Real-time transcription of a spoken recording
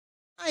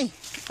Hi,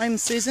 I'm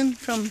Susan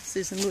from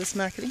Susan Lewis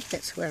Marketing.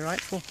 That's who I write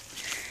for.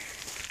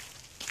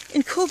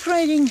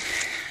 Incorporating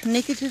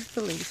negative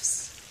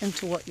beliefs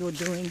into what you're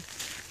doing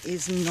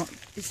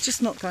it's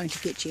just not going to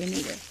get you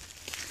anywhere.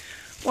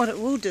 What it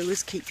will do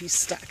is keep you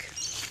stuck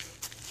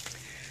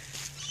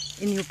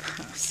in your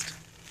past,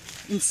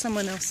 in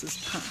someone else's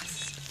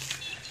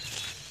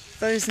past.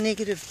 Those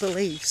negative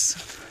beliefs,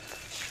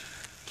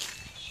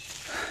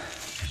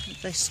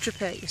 they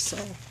strip out your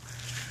soul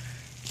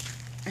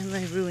and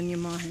they ruin your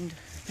mind.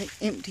 They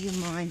empty your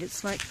mind.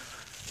 It's like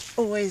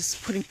always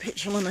putting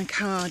petrol in a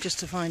car just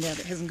to find out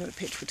it hasn't got a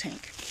petrol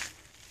tank.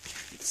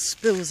 It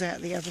spills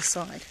out the other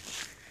side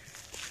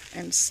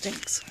and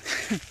stinks.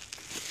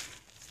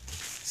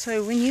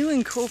 So when you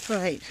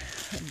incorporate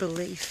a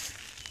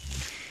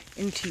belief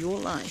into your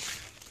life,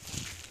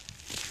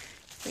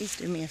 please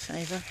do me a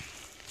favour.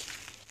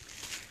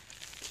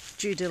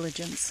 Due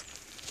diligence.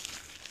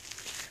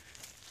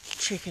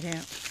 Check it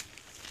out.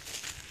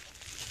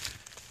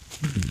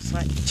 It's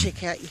like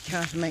check out your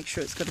car to make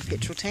sure it's got a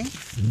petrol tank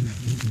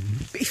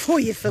before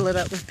you fill it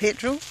up with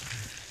petrol,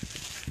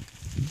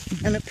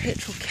 and a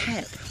petrol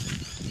cap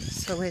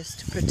so as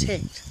to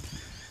protect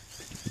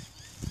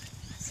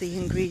the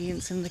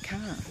ingredients in the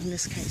car, in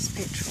this case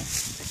petrol,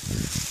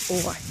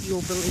 or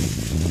your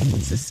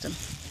belief system.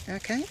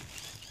 Okay?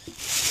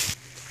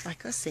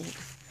 Like I said,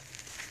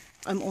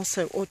 I'm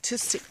also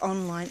autistic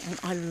online and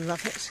I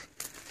love it.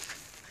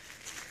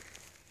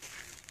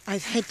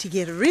 I've had to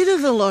get rid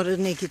of a lot of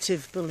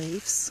negative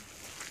beliefs.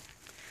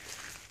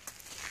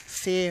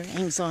 Fear,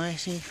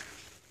 anxiety,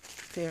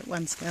 fear at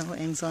one scale,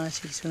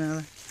 anxiety to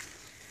another,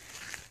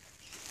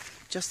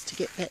 just to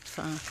get that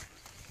far.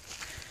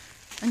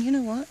 And you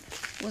know what?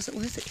 Was it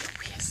worth it?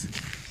 Oh, yes,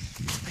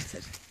 worth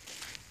it.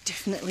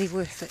 Definitely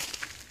worth it.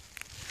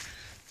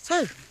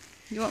 So,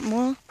 you want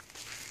more?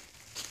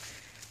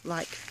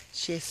 Like,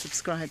 share,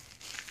 subscribe.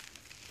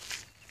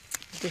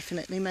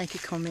 Definitely make a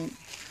comment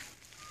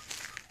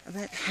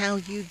about how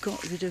you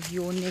got rid of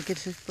your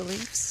negative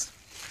beliefs,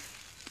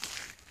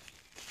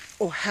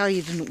 or how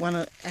you didn't want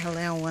to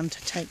allow one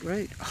to take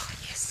root. Oh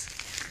yes,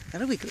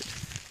 that'll be good.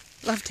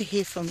 Love to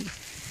hear from you.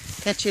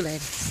 Catch you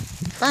later.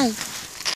 Bye.